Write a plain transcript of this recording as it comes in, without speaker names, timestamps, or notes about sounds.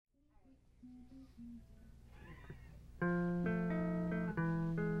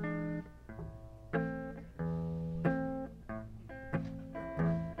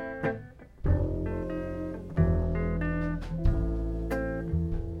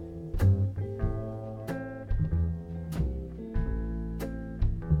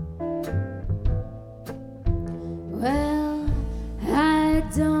Well, I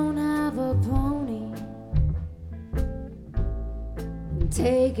don't have a pony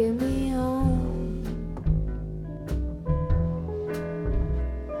taking me home,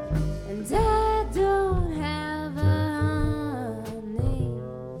 and I don't have a honey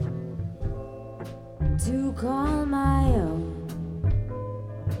to call my own.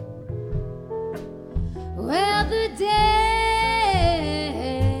 Well, the days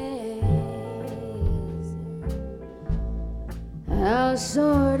are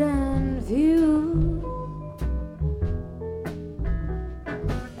short and few,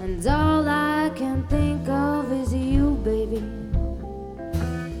 and all I can think of is you, baby.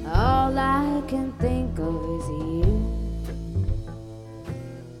 All I can think of is you.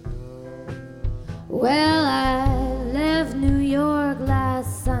 Well, I left New York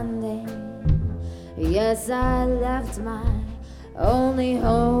last Sunday. Yes, I left my only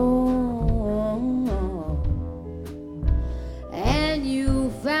home, and you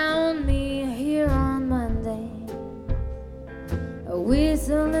found me here on Monday,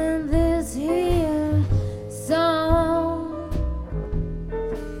 whistling this here song.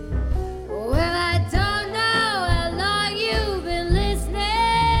 Well, I don't know how long you've been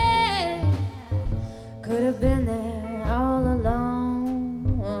listening. Could have been there all along.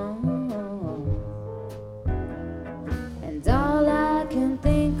 And all I can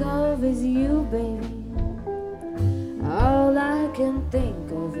think of is you, baby. All I can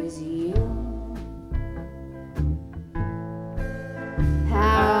think of is you.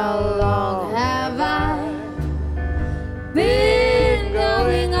 How long have I been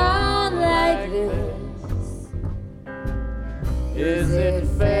going on like this? Is it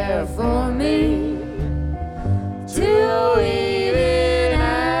fair for me to even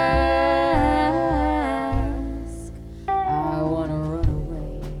ask? I wanna run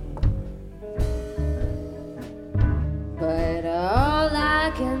away, but all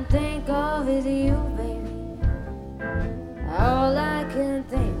I can think of is you, baby. All I can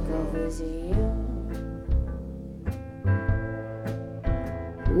think of is you.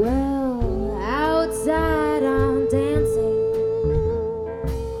 Well, outside I'm dancing,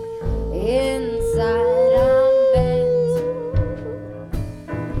 inside I'm bent.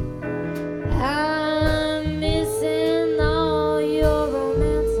 I'm missing all your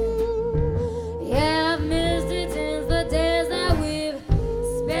romancing. Yeah, I've missed it since the days that we've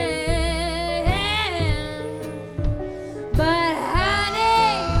spent. But honey,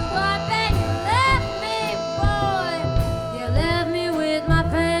 what made you left me, boy? You left me with my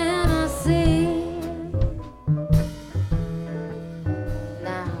fantasy.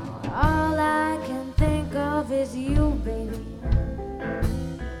 Now all I can think of is you, baby.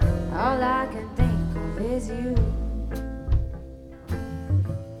 All I can think of is you.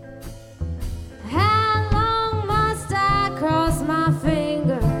 How long must I cross my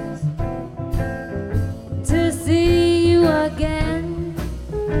fingers to see you again?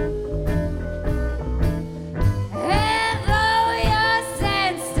 And though your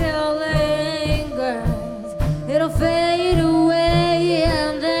scent still lingers, it'll fade away,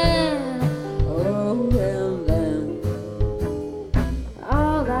 and then, oh, and then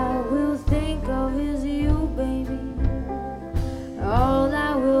all I will think of is you, baby. All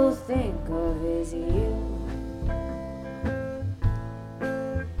I will think of is you.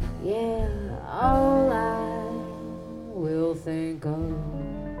 Yeah, all I will think of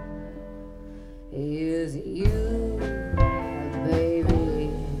is you,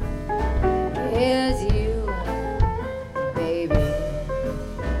 baby. Is you.